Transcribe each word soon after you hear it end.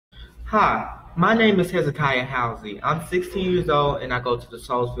Hi, my name is Hezekiah Housey. I'm 16 years old and I go to the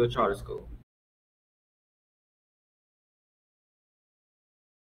Soulsville Charter School.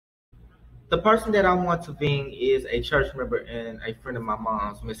 The person that I want to VING is a church member and a friend of my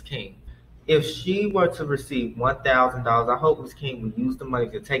mom's, Miss King. If she were to receive $1,000, I hope Miss King would use the money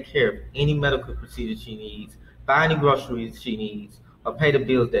to take care of any medical procedure she needs, buy any groceries she needs, or pay the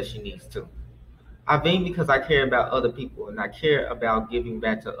bills that she needs to. I VING because I care about other people and I care about giving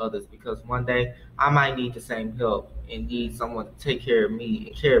back to others because one day I might need the same help and need someone to take care of me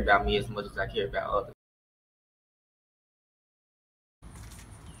and care about me as much as I care about others.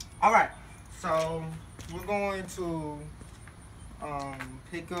 All right, so we're going to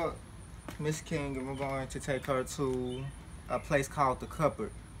pick up Miss King and we're going to take her to a place called the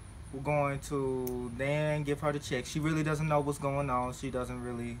Cupboard. We're going to then give her the check. She really doesn't know what's going on. She doesn't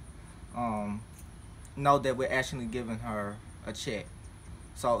really know that we're actually giving her a check.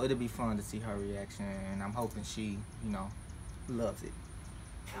 So it'll be fun to see her reaction, and I'm hoping she, loves it.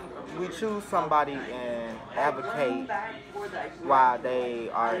 We choose somebody and advocate why they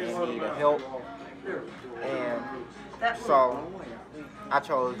are in need of help. And so I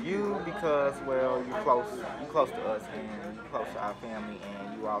chose you because, well, you close to us and you close to our family,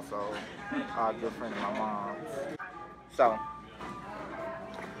 and you also are a good friend of my mom's. So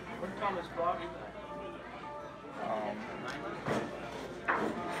um,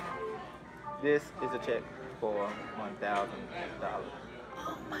 this is a check for $1,000.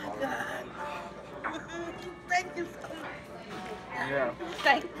 Oh my God. Thank you so much. Yeah.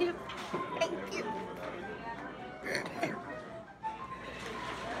 Thank you. Thank you.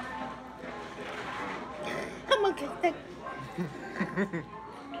 I'm okay. Thank you.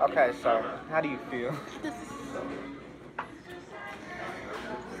 Okay, so how do you feel?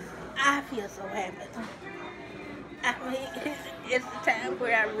 I feel so happy. I mean, it's a time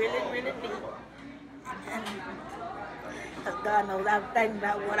where I really, really need it. And God knows I was thinking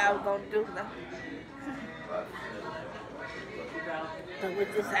about what I was going to do. So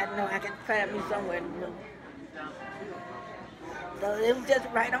with this, I know I can find me somewhere to do. So it was just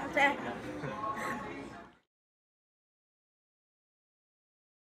right on time.